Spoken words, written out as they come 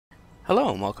Hello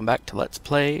and welcome back to Let's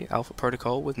Play Alpha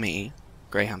Protocol with me,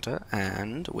 Grey Hunter,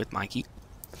 and with Mikey.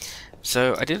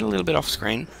 So I did a little bit off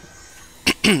screen.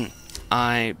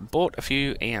 I bought a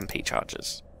few EMP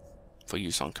chargers for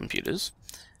use on computers,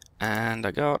 and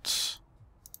I got...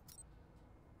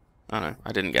 oh no,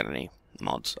 I didn't get any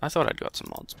mods. I thought I'd got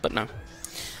some mods, but no.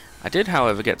 I did,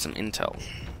 however, get some intel.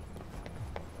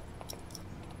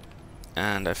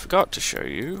 And I forgot to show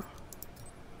you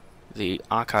the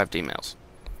archived emails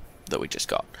that we just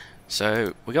got.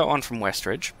 So we got one from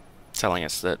Westridge telling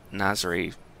us that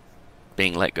Nasri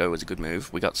being let go was a good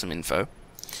move. We got some info.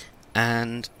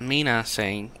 And Mina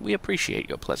saying, we appreciate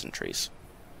your pleasantries.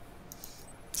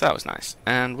 So that was nice.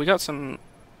 And we got some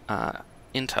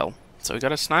intel. So we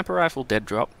got a sniper rifle dead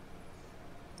drop.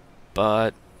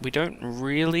 But we don't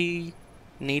really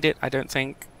need it, I don't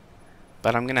think.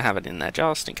 But I'm going to have it in there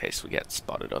just in case we get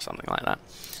spotted or something like that.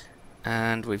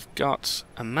 And we've got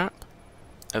a map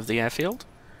of the airfield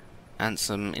and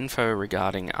some info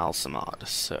regarding Al Samad.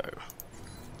 So,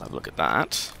 have a look at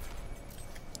that.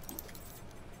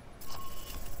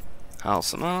 Al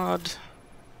Samad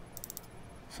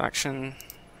faction.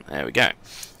 There we go.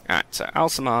 Alright, so Al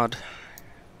Samad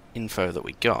info that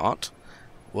we got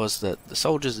was that the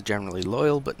soldiers are generally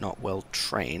loyal but not well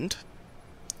trained.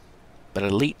 But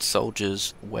elite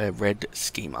soldiers wear red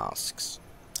ski masks,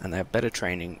 and they have better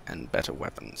training and better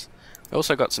weapons. We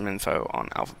also got some info on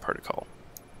Alpha Protocol,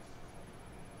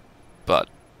 but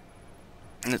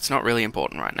it's not really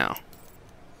important right now.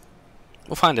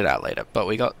 We'll find it out later, but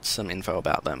we got some info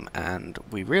about them, and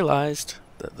we realized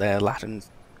that their Latin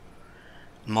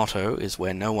motto is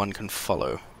where no one can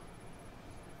follow.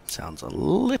 Sounds a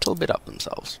little bit up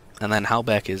themselves. And then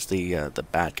Halbeck is the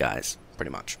bad guys,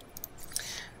 pretty much.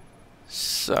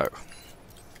 So,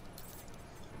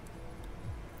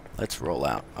 let's roll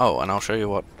out. Oh, and I'll show you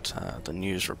what the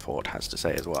news report has to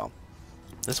say as well.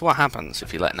 This is what happens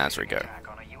if you let Nasri go. Attack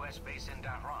on a U.S. base in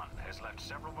Tehran has left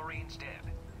several Marines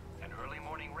dead. An early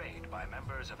morning raid by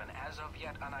members of an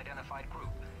as-of-yet unidentified group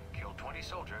killed 20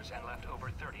 soldiers and left over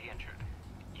 30 injured.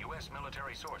 U.S.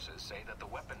 military sources say that the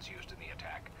weapons used in the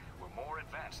attack were more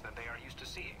advanced than they are used to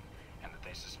seeing, and that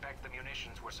they suspect the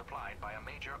munitions were supplied by a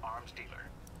major arms dealer.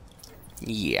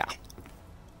 Yeah.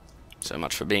 So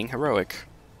much for being heroic.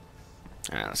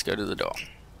 Alright, let's go to the door.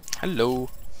 Hello.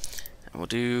 And we'll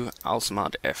do Al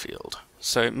Samad Airfield.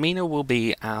 So Mina will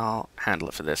be our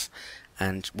handler for this.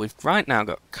 And we've right now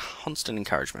got constant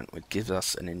encouragement, which gives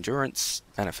us an endurance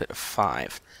benefit of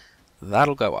 5.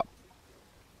 That'll go up.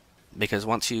 Because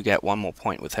once you get one more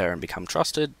point with her and become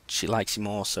trusted, she likes you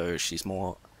more, so she's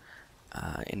more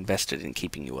invested in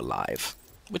keeping you alive.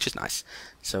 Which is nice.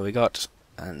 So we got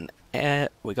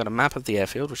we got a map of the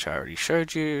airfield, which I already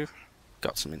showed you.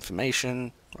 Got some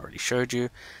information, already showed you,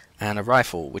 and a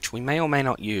rifle, which we may or may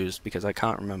not use because I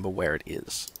can't remember where it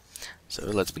is. So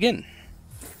let's begin.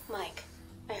 Mike,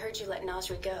 I heard you let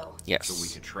Nasri go. Yes. So we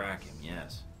could track him,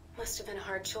 yes. Must have been a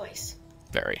hard choice.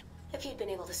 Very. If you'd been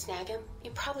able to snag him, you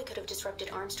probably could have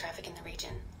disrupted arms traffic in the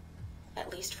region.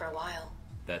 At least for a while.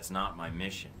 That's not my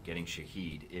mission. Getting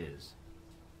Shahid is.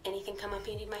 Anything come up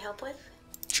you need my help with?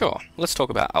 Sure. Let's talk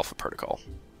about Alpha Protocol.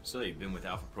 So you've been with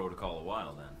Alpha Protocol a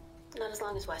while then? Not as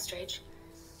long as Westridge,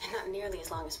 and not nearly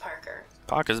as long as Parker.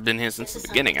 Parker's been here since the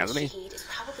beginning, hasn't he? Shahid is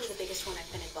probably the biggest one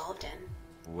I've been involved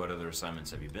in. What other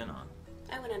assignments have you been on?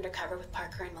 I went undercover with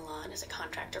Parker in Milan as a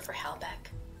contractor for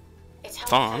Halbeck. It's how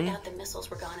Fun. I found out the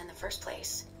missiles were gone in the first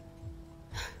place.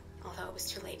 Although it was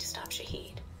too late to stop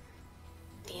Shahid.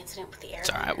 The incident with the airliner. It's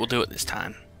alright, we'll do it this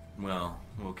time. Well,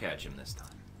 we'll catch him this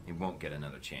time. He won't get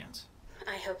another chance.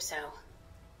 I hope so.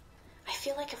 I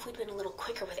feel like if we'd been a little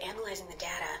quicker with analyzing the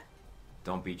data...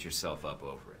 Don't beat yourself up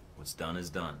over it. What's done is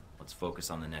done. Let's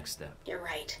focus on the next step. You're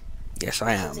right. Yes,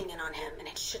 I am. Closing in on him, and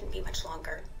it shouldn't be much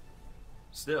longer.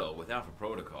 Still, with Alpha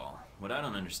Protocol, what I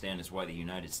don't understand is why the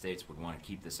United States would want to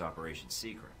keep this operation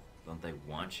secret. Don't they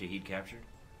want Shahid captured?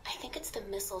 I think it's the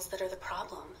missiles that are the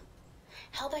problem.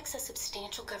 Halbeck's a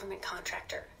substantial government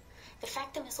contractor. The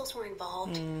fact the missiles were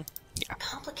involved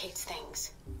complicates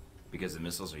things. Because the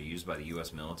missiles are used by the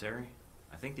U.S. military?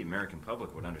 I think the American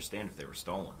public would understand if they were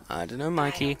stolen. I don't know,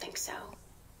 Mikey. I don't think so.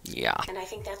 Yeah. And I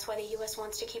think that's why the U.S.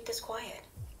 wants to keep this quiet.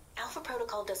 Alpha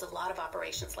Protocol does a lot of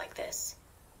operations like this.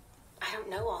 I don't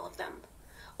know all of them,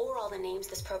 or all the names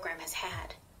this program has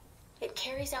had. It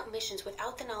carries out missions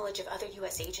without the knowledge of other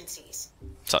U.S. agencies.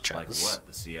 Such Like as... what?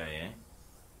 The CIA?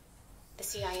 The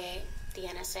CIA, the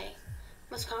NSA.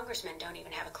 Most congressmen don't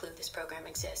even have a clue this program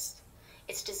exists.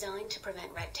 It's designed to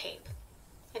prevent red tape.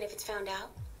 And if it's found out,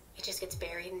 it just gets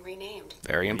buried and renamed.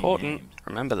 Very important. Renamed.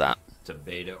 Remember that. To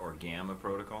Beta or Gamma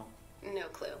Protocol? No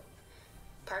clue.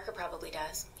 Parker probably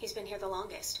does. He's been here the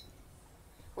longest.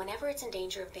 Whenever it's in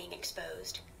danger of being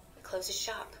exposed, it closes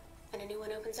shop, and a new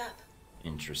one opens up.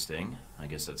 Interesting. I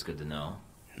guess that's good to know.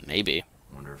 Maybe.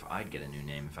 Wonder if I'd get a new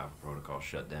name if Alpha Protocol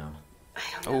shut down. I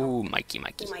don't know. Oh, Mikey. We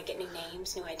might get new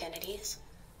names, new identities.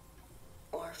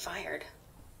 Or fired.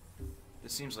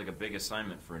 This seems like a big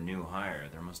assignment for a new hire.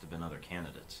 There must have been other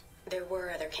candidates. There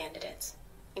were other candidates,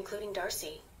 including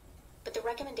Darcy. But the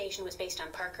recommendation was based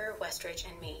on Parker, Westridge,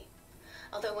 and me.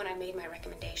 Although when I made my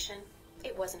recommendation,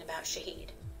 it wasn't about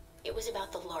Shahid. It was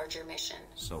about the larger mission.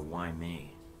 So why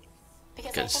me?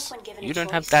 Because I think when given you a don't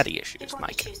choice, have daddy issues, you'd want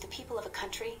Mike. to choose the people of a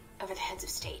country over the heads of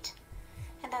state.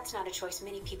 And that's not a choice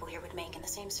many people here would make in the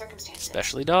same circumstances.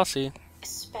 Especially Darcy.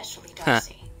 Especially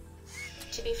Darcy.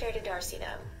 To be fair to Darcy,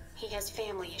 though, he has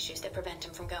family issues that prevent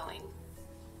him from going.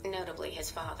 Notably his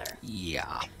father.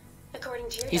 Yeah. According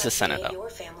to your He's a dossier, senator. your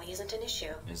family isn't an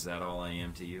issue. Is that all I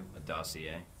am to you? A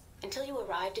dossier? Until you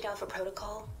arrived at Alpha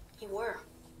Protocol, you were.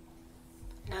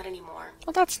 Not anymore.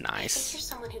 Well, that's I think nice. you're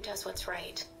someone who does what's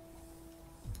right.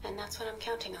 And that's what I'm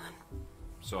counting on.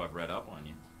 So I've read up on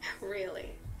you.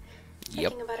 Really?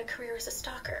 Yep. Thinking about a career as a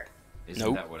stalker. Isn't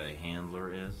Nope. that what a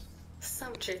handler is?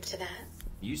 Some truth to that.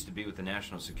 You used to be with the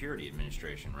National Security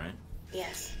Administration, right?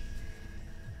 Yes.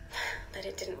 But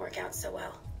it didn't work out so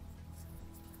well.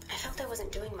 I felt I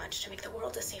wasn't doing much to make the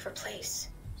world a safer place.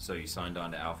 So you signed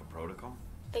on to Alpha Protocol?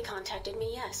 They contacted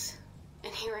me, yes.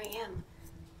 And here I am,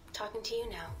 talking to you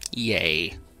now.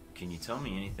 Yay. Can you tell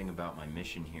me anything about my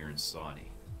mission here in Saudi?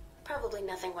 Probably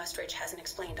nothing Westridge hasn't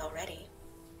explained already.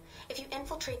 If you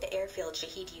infiltrate the airfield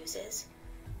Shahid uses,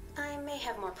 I may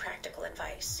have more practical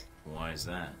advice. Why is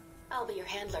that? I'll be your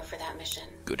handler for that mission.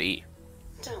 Goody.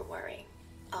 Don't worry.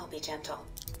 I'll be gentle.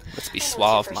 Let's be I know it's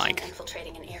suave, your first time Mike.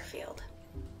 infiltrating an airfield.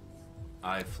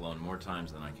 I've flown more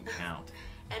times than I can count.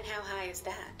 And how high is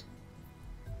that?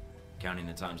 Counting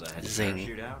the times I had to Zing.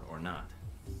 parachute out or not?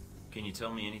 Can you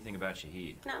tell me anything about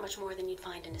Shahid? Not much more than you'd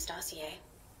find in his dossier.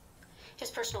 His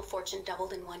personal fortune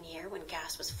doubled in 1 year when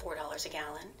gas was $4 a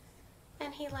gallon.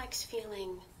 And he likes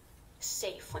feeling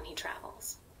safe when he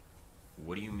travels.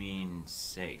 What do you mean,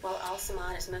 safe? While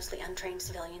Al-Samad is mostly untrained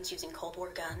civilians using Cold War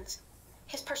guns,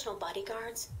 his personal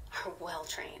bodyguards are well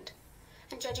trained.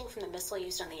 And judging from the missile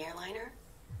used on the airliner,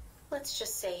 let's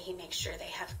just say he makes sure they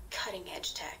have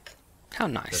cutting-edge tech. How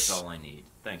That's nice. all I need.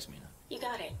 Thanks, Mina. You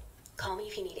got it. Call me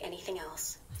if you need anything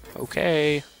else.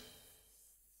 Okay.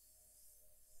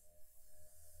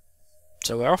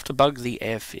 So we're off to bug the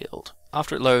airfield.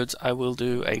 After it loads, I will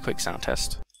do a quick sound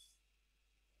test.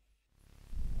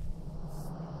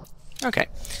 Okay,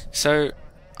 so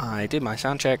I did my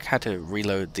sound check, had to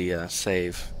reload the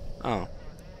save. Oh.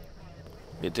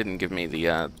 It didn't give me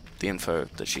the info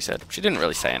that she said. She didn't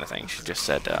really say anything, she just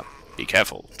said, be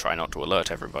careful, try not to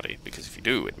alert everybody, because if you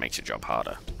do, it makes your job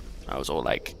harder. I was all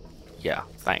like, yeah,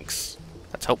 thanks,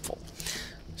 that's helpful.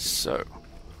 So,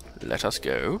 let us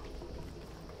go.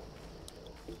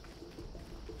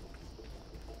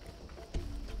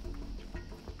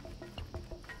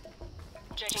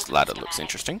 This ladder looks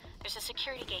interesting. There's a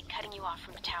security gate cutting you off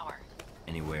from the tower.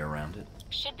 Any way around it?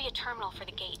 Should be a terminal for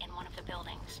the gate in one of the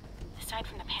buildings. Aside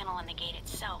from the panel on the gate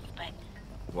itself, but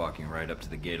Walking right up to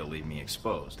the gate will leave me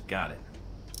exposed. Got it.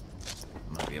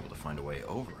 Might be able to find a way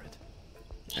over it.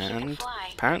 And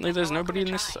apparently there's nobody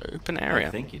in this open I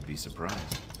area. think you'd be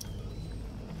surprised.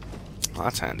 Well,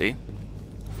 that's handy.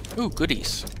 Ooh,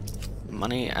 goodies.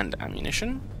 Money and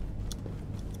ammunition.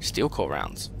 Steel core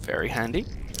rounds. Very handy.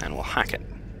 And we'll hack it.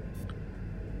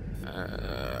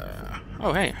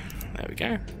 Oh, hey. There we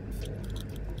go.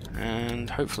 And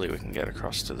hopefully we can get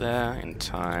across to there in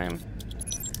time.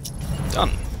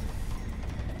 Done.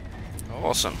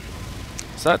 Awesome.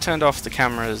 So that turned off the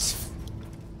cameras.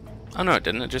 Oh no, it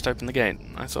didn't. It just opened the gate.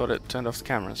 I thought it turned off the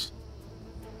cameras.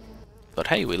 But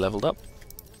hey, we leveled up.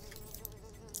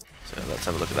 So let's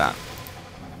have a look at that.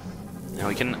 Now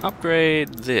we can upgrade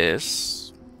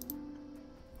this.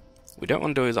 We don't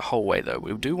want to do the whole way though.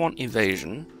 We do want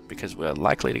evasion, because we're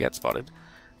likely to get spotted.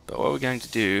 But what we're going to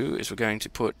do is we're going to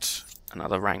put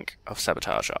another rank of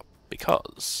sabotage up,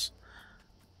 because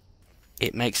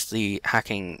it makes the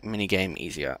hacking minigame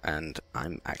easier, and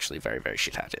I'm actually very, very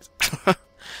shit at it.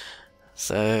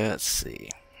 So, let's see.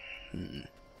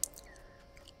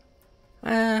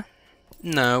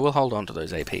 No, we'll hold on to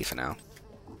those AP for now.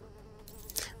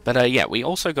 But yeah, we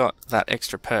also got that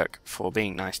extra perk for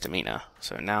being nice to Mina.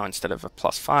 So now instead of a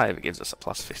 +5, it gives us a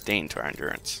 +15 to our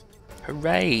endurance.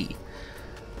 Hooray!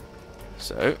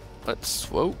 So,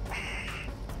 let's, whoa,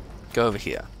 go over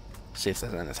here. See if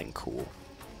there's anything cool.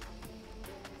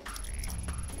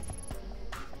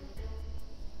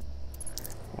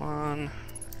 One,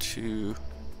 two,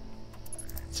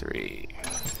 3,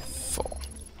 4.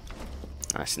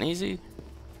 Nice and easy.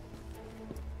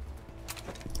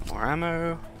 More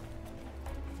ammo.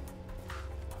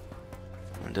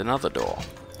 And another door.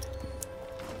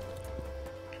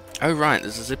 Oh right,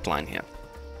 there's a zip line here.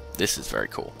 This is very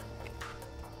cool.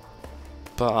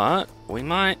 But we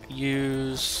might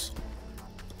use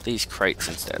these crates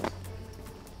instead.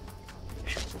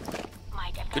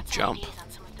 Mike, I've Good got jump. some ideas on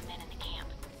some of the men in the camp.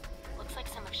 Looks like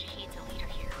some of Shahid's a leader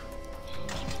here. You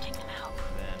can take them out.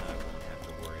 Then I won't have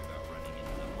to worry about running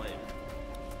into them later.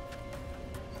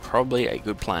 Probably a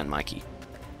good plan, Mikey.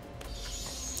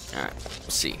 Alright,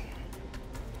 let's see.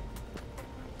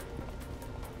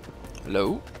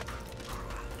 Hello?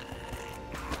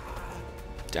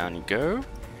 Down you go.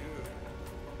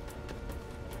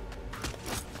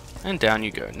 And down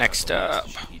you go. Next up.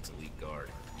 Shahid's elite guard.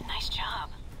 Nice job.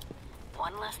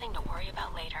 One less thing to worry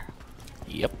about later.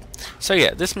 Yep. So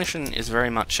yeah, this mission is very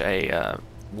much a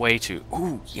way to...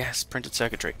 Ooh, yes, printed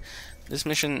circuitry. This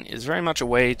mission is very much a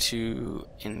way to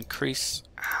increase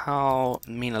how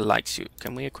Mina likes you.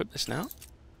 Can we equip this now?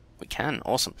 We can.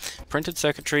 Awesome. Printed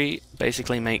circuitry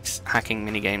basically makes hacking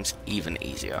minigames even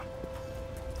easier.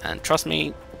 And trust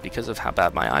me, because of how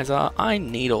bad my eyes are, I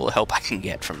need all the help I can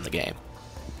get from the game.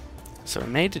 So we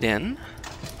made it in.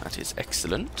 That is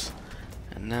excellent.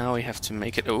 And now we have to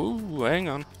make it... Oh, hang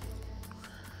on.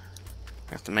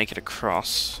 We have to make it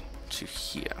across to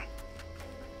here.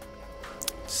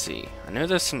 Let's see. I know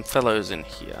there's some fellows in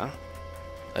here.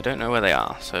 I don't know where they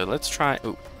are, so let's try...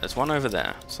 Oh, there's one over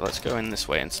there, so let's go in this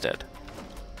way instead.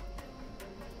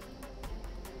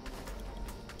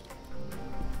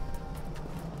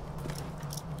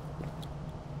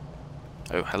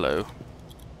 Oh, hello.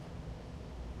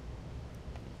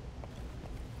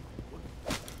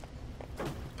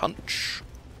 Punch.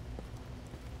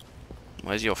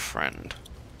 Where's your friend?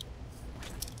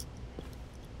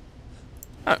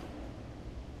 Oh.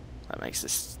 That makes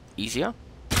this easier.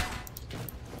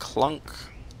 Clunk.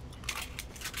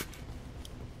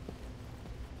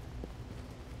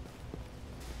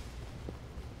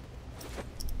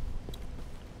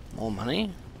 More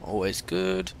money. Always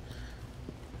good.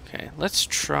 Okay, let's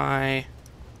try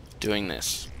doing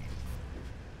this.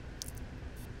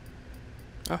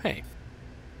 Oh, hey.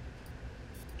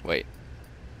 Wait.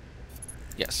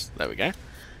 Yes, there we go.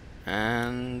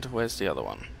 And where's the other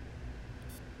one?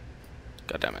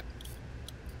 God damn it.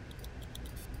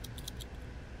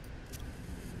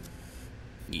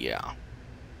 Yeah.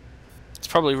 It's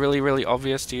probably really, really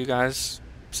obvious to you guys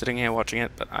sitting here watching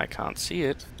it, but I can't see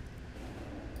it.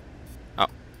 Oh.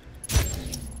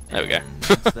 There we go.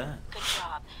 What's that? Good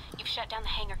job. You've shut down the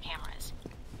hangar cameras.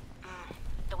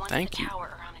 The ones Thank at the you.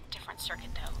 tower are on a different circuit,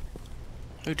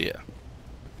 though. Oh dear.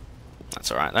 That's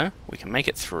alright though. We can make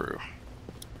it through.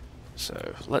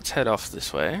 So let's head off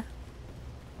this way.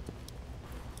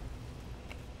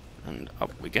 And up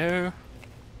we go.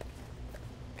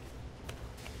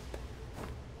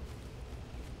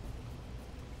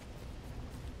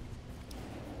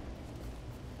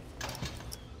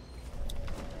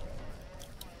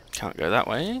 Can't go that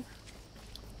way.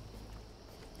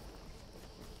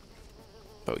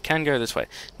 But we can go this way.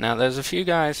 Now there's a few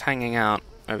guys hanging out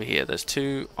over here. There's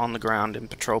two on the ground in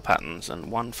patrol patterns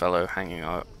and one fellow hanging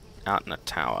out in a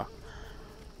tower.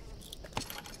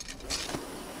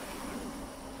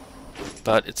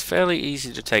 But it's fairly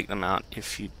easy to take them out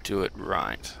if you do it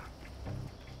right.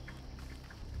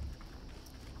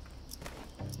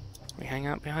 We hang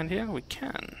out behind here? We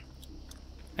can.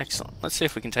 Excellent. Let's see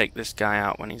if we can take this guy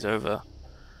out when he's over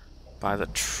by the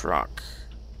truck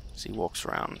as he walks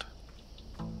around.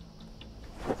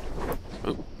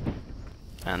 Ooh.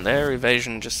 And their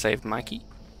evasion just saved Mikey.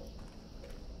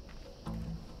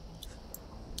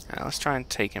 Now let's try and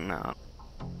take him out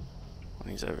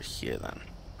when he's over here then.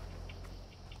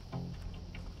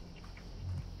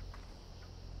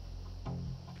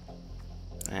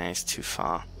 Nah, he's too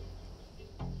far.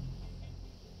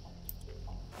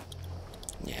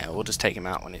 Yeah, we'll just take him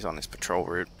out when he's on his patrol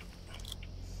route.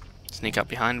 Sneak up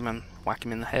behind him and whack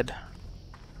him in the head.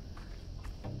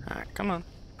 Alright, come on.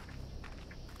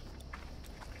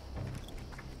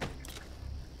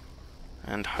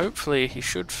 And hopefully he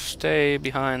should stay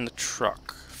behind the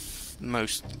truck,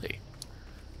 mostly.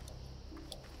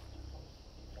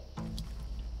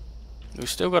 We've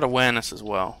still got awareness as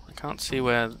well. I can't see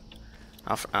where...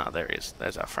 there he is.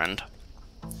 There's our friend.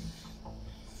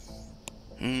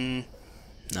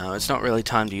 No, it's not really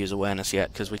time to use awareness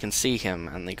yet, because we can see him,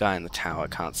 and the guy in the tower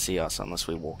can't see us unless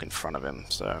we walk in front of him,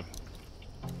 so...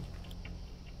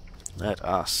 Let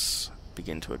us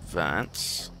begin to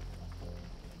advance.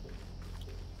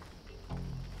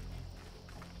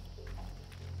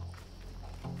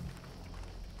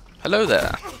 Hello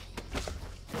there.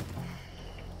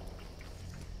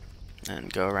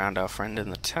 And go around our friend in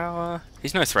the tower.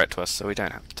 He's no threat to us, so we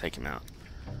don't have to take him out.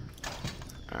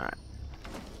 Alright.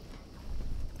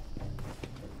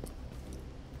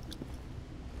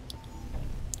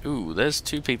 Ooh, there's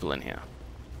 2 people in here.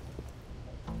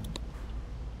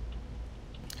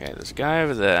 Okay, there's a guy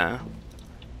over there.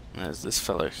 And there's this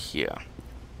fellow here.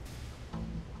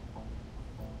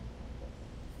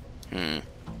 Now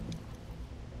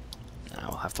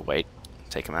we'll have to wait.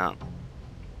 Take him out.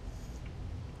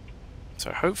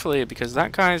 So hopefully, because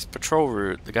that guy's patrol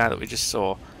route, the guy that we just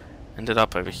saw, ended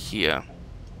up over here,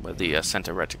 where the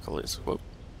center reticle is. Whoa.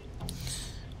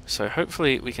 So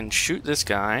hopefully we can shoot this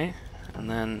guy, and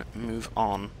then move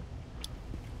on.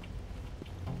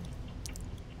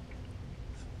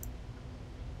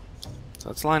 So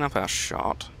let's line up our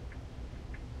shot.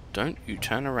 Don't you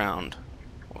turn around,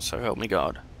 or so help me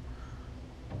God.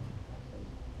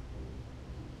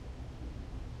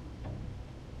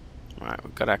 Alright,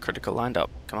 we've got our critical lined up.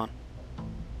 Come on.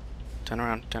 Turn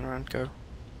around, go.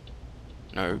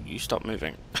 No, you stop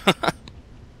moving.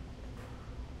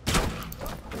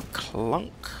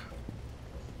 Clunk.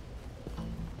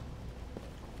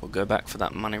 We'll go back for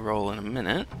that money roll in a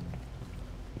minute.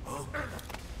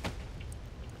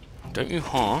 Don't you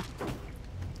huh?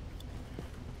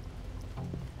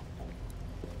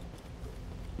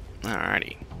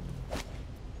 Alrighty.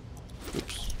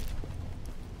 Oops.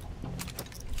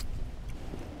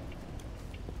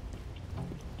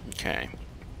 Okay.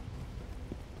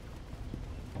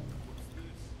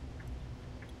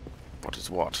 What is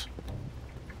what?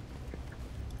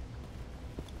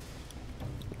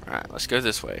 Alright, let's go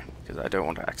this way, because I don't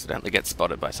want to accidentally get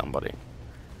spotted by somebody.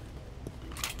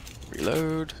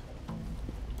 Reload.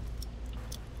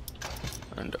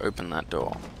 And open that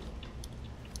door.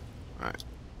 Alright.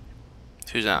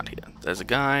 Who's out here? There's a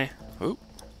guy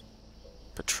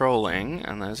patrolling,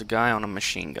 and there's a guy on a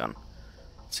machine gun.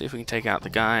 Let's see if we can take out the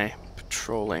guy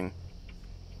patrolling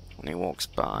when he walks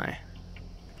by.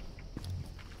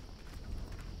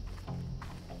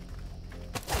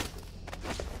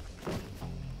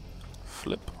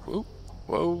 Flip. Whoa,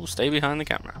 whoa, stay behind the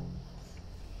camera.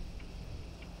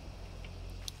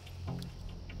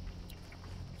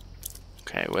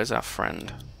 Okay, where's our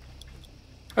friend?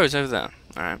 Oh, he's over there.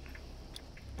 Alright.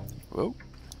 Whoa.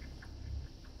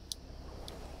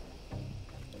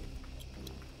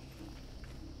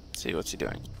 See, what's he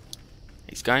doing?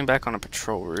 He's going back on a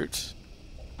patrol route,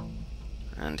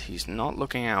 and he's not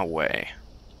looking our way.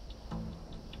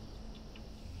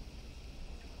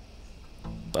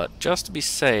 But just to be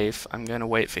safe, I'm going to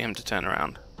wait for him to turn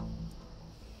around.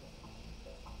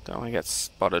 Don't want to get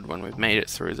spotted when we've made it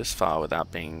through this far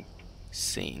without being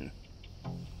seen.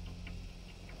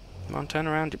 Come on, turn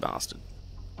around, you bastard.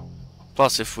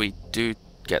 Plus, if we do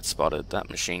get spotted, that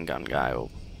machine gun guy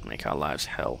will make our lives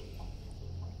hell.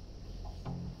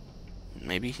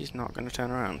 Maybe he's not going to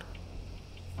turn around.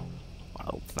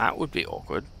 Well, that would be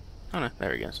awkward. Oh no,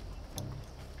 there he goes.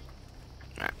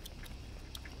 Right.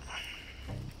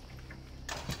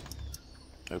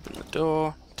 Open the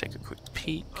door, take a quick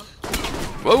peek.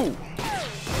 Whoa!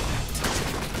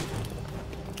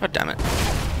 God damn it.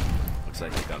 Looks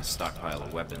like they got a stockpile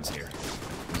of weapons here.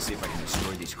 Let me see if I can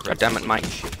destroy these crates. God damn it, Mike.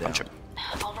 Punch him.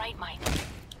 All right, Mike.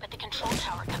 But the control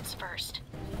tower comes first.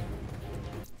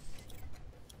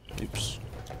 Oops.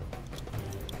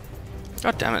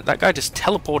 God damn it, that guy just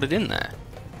teleported in there.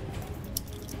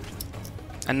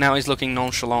 And now he's looking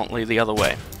nonchalantly the other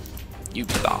way. You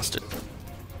bastard.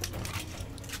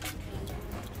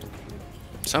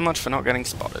 So much for not getting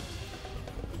spotted.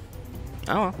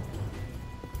 Oh well.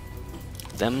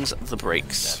 Them's the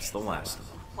breaks. That's the last of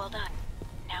them. Well done.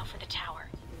 Now for the tower.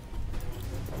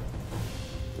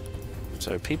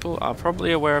 So people are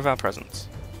probably aware of our presence.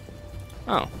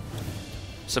 Oh.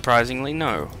 Surprisingly,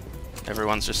 no.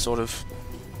 Everyone's just sort of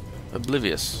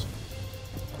oblivious.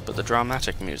 But the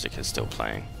dramatic music is still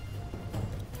playing.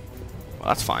 Well,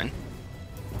 that's fine.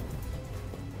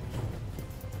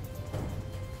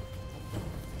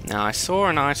 Now, I saw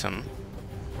an item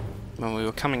when we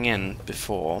were coming in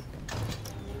before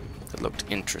that looked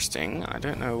interesting. I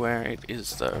don't know where it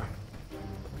is, though.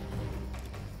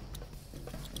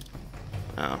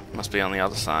 Oh, must be on the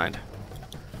other side.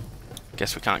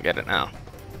 Guess we can't get it now.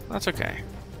 That's okay.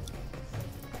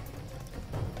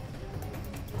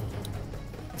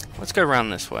 Let's go around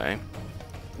this way.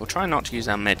 We'll try not to use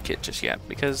our medkit just yet,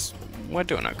 because we're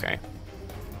doing okay.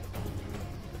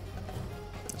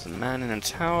 There's a man in a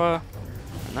tower,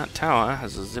 and that tower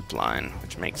has a zip line,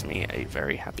 which makes me a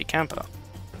very happy camper.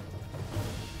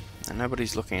 And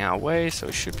nobody's looking our way, so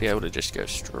we should be able to just go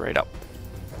straight up.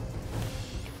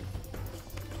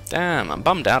 Damn, I'm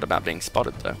bummed out about being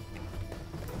spotted though.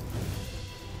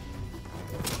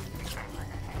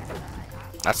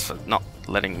 That's for not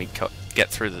letting me get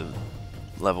through the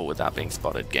level without being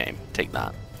spotted. Game, take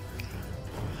that.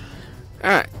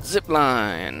 Alright,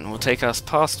 zipline will take us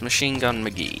past Machine Gun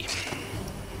McGee.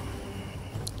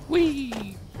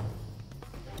 Whee!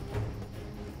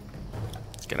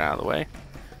 Let's get out of the way.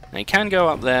 Now you can go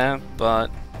up there,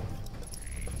 but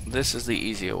this is the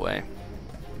easier way.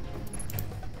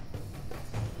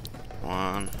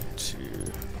 1, 2,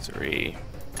 3,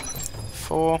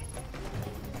 4.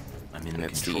 And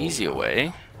it's the easier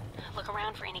way. Look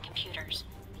around for any computers.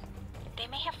 They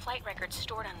may have flight records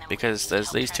stored on them. Because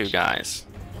there's these two guys.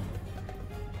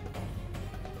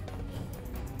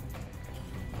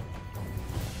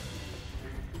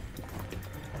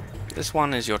 This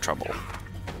one is your trouble.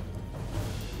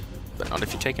 But not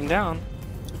if you take him down.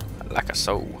 Like a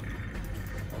soul.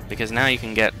 Because now you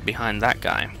can get behind that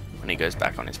guy when he goes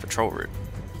back on his patrol route.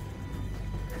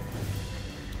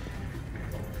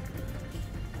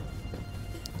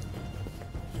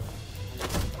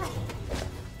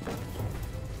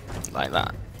 Like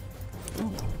that.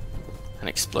 Ooh, an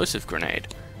explosive grenade.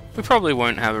 We probably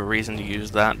won't have a reason to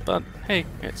use that, but hey,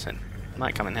 it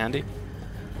might come in handy.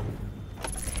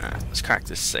 Alright, let's crack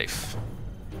this safe.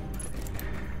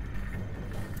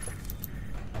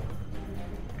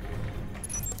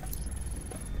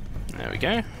 There we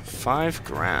go. 5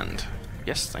 grand.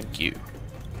 Yes, thank you.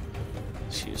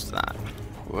 Let's use that.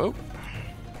 Whoa.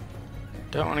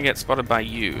 Don't want to get spotted by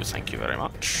you, thank you very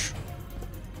much.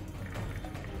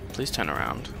 Please turn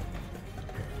around.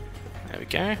 There we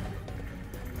go.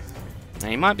 Now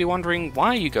you might be wondering, why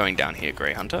are you going down here,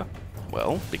 Grey Hunter?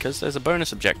 Well, because there's a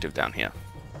bonus objective down here,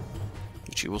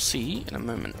 which you will see in a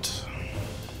moment.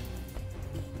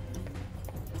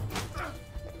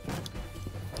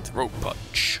 Throat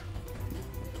punch.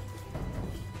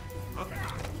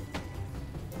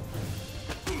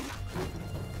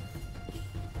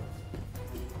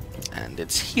 And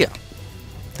it's here.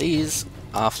 These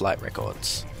are flight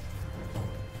records.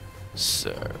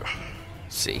 So,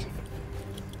 see.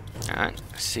 Alright,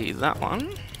 see that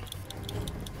one.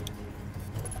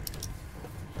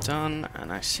 Done,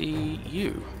 and I see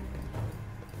you.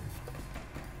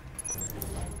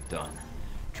 Done.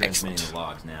 Transmitting Excellent. the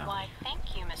logs now. Why,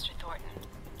 thank you, Mr. Thornton.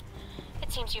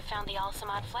 It seems you found the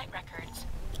Al-Samad flight records.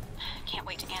 Can't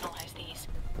wait to analyze these.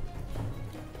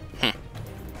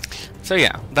 So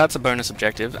yeah, that's a bonus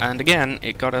objective, and again,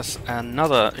 it got us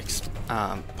another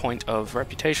point of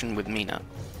reputation with Mina.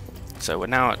 So we're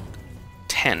now at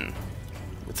 10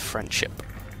 with friendship.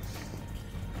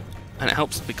 And it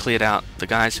helps that we cleared out the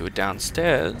guys who were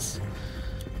downstairs,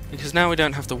 because now we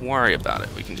don't have to worry about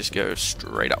it, we can just go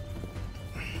straight up.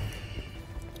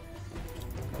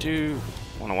 Do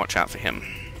want to watch out for him,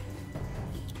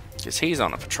 because he's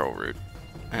on a patrol route,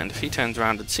 and if he turns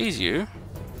around and sees you,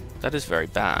 that is very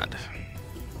bad.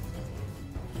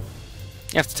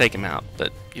 You have to take him out,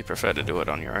 but you prefer to do it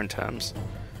on your own terms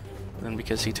than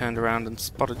because he turned around and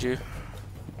spotted you.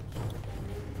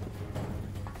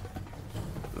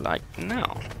 Like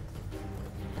now.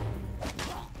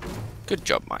 Good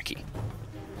job, Mikey.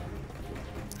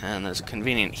 And there's a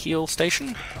convenient heal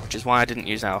station, which is why I didn't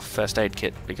use our first aid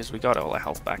kit, because we got all our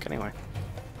health back anyway.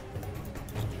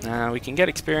 Now we can get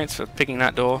experience for picking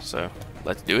that door, so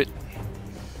let's do it.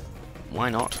 Why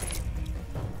not?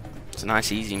 It's a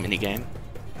nice easy minigame.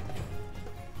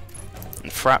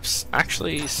 And Fraps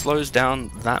actually slows down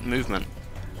that movement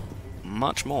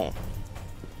much more.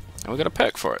 And we got a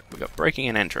perk for it. We got breaking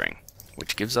and entering,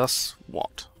 which gives us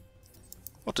what?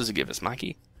 What does it give us,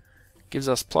 Mikey? It gives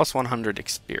us plus 100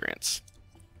 experience.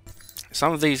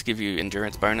 Some of these give you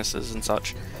endurance bonuses and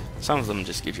such. Some of them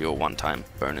just give you a one-time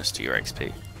bonus to your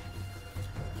XP.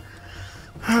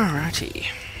 Alrighty.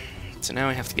 So now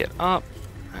we have to get up,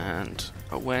 and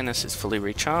awareness is fully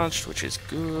recharged, which is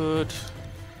good,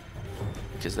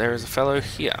 because there is a fellow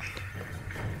here,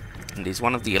 and he's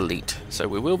one of the elite, so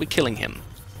we will be killing him,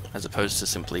 as opposed to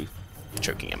simply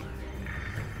choking him,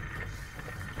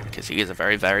 because he is a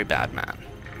very, very bad man.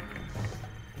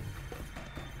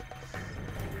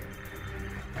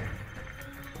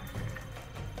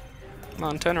 Come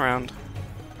on, turn around.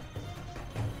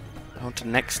 I want to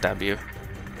neck stab you.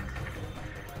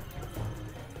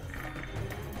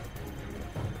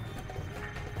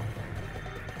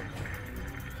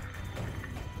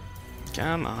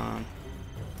 Come on.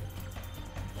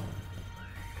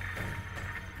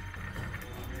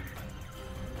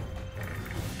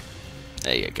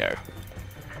 There you go.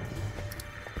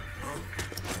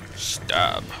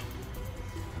 Stab.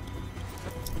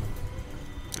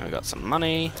 I got some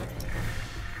money.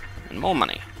 And more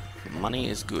money. Money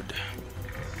is good.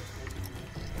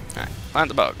 Alright, plant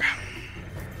the bug.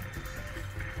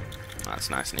 That's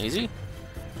nice and easy.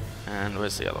 And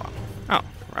where's the other one? Oh,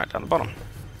 right down the bottom.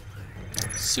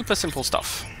 Super simple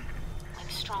stuff. I'm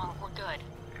strong, we're good.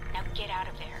 Now get out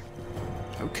of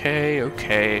there. Okay,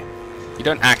 okay. You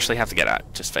don't actually have to get out,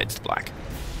 it just fades to black.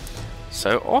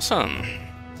 So awesome!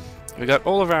 We got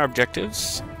all of our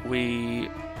objectives. We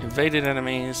evaded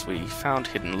enemies, we found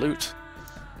hidden loot,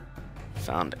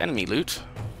 found enemy loot,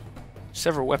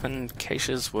 several weapon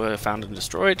caches were found and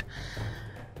destroyed,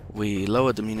 we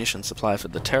lowered the munition supply for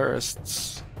the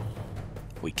terrorists,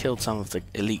 we killed some of the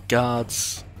elite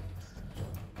guards,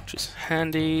 which is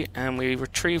handy, and we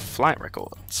retrieved flight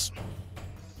records.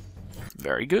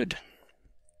 Very good.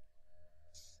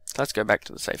 Let's go back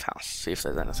to the safe house, see if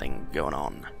there's anything going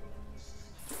on.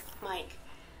 Mike,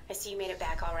 I see you made it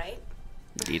back all right.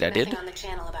 Indeed I did. Nothing on the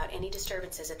channel about any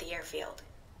disturbances at the airfield.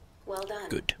 Well done.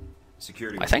 Good.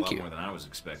 Security Why, was a thank lot you. more than I was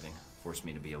expecting. Forced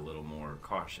me to be a little more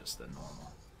cautious than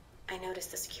normal. I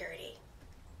noticed the security.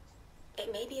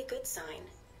 It may be a good sign.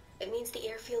 It means the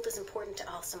airfield is important to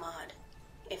Al-Samad.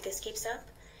 If this keeps up,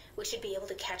 we should be able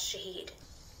to catch Shahid.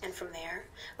 And from there,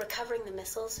 recovering the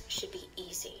missiles should be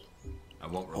easy. I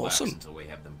won't relax Awesome. until we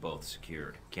have them both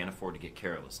secured. Can't afford to get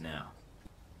careless now.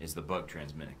 Is the bug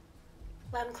transmitting?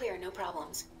 Loud and clear, no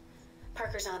problems.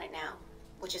 Parker's on it now,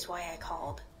 which is why I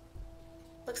called.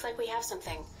 Looks like we have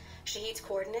something. Shahid's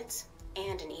coordinates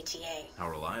and an ETA. How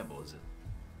reliable is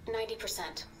it?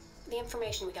 90%. The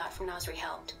information we got from Nasri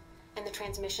helped, and the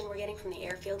transmission we're getting from the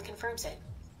airfield confirms it.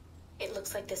 It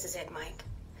looks like this is it, Mike.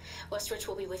 Westridge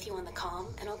will be with you on the comm,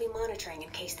 and I'll be monitoring in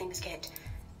case things get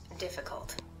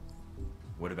difficult.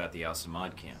 What about the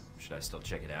Al-Samad camp? Should I still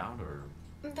check it out, or...?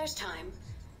 There's time.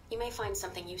 You may find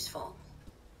something useful.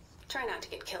 Try not to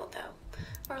get killed,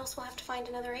 though, or else we'll have to find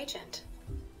another agent.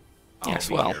 Yes,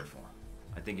 I'll be well. careful.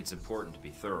 I think it's important to be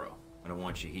thorough. I don't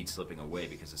want Shahid slipping away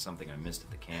because of something I missed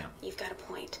at the camp. You've got a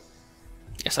point.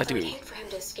 Yes, I I would do. hate for him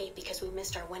to escape because we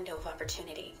missed our window of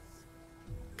opportunity.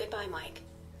 Goodbye, Mike.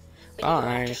 When you go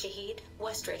Bye. after Shahid,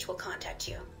 Westridge will contact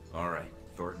you. Alright,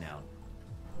 Thornton out.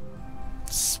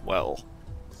 Swell.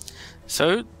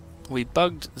 So, we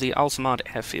bugged the Al-Samad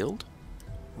airfield.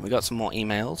 We got some more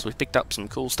emails. We picked up some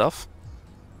cool stuff.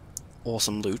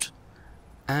 Awesome loot.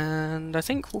 And I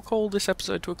think we'll call this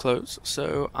episode to a close.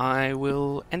 So I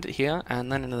will end it here,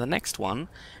 and then in the next one,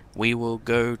 we will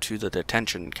go to the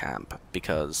detention camp,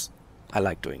 because I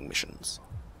like doing missions.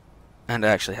 And it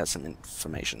actually has some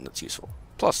information that's useful.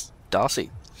 Plus,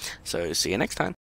 Darcy. So see you next time.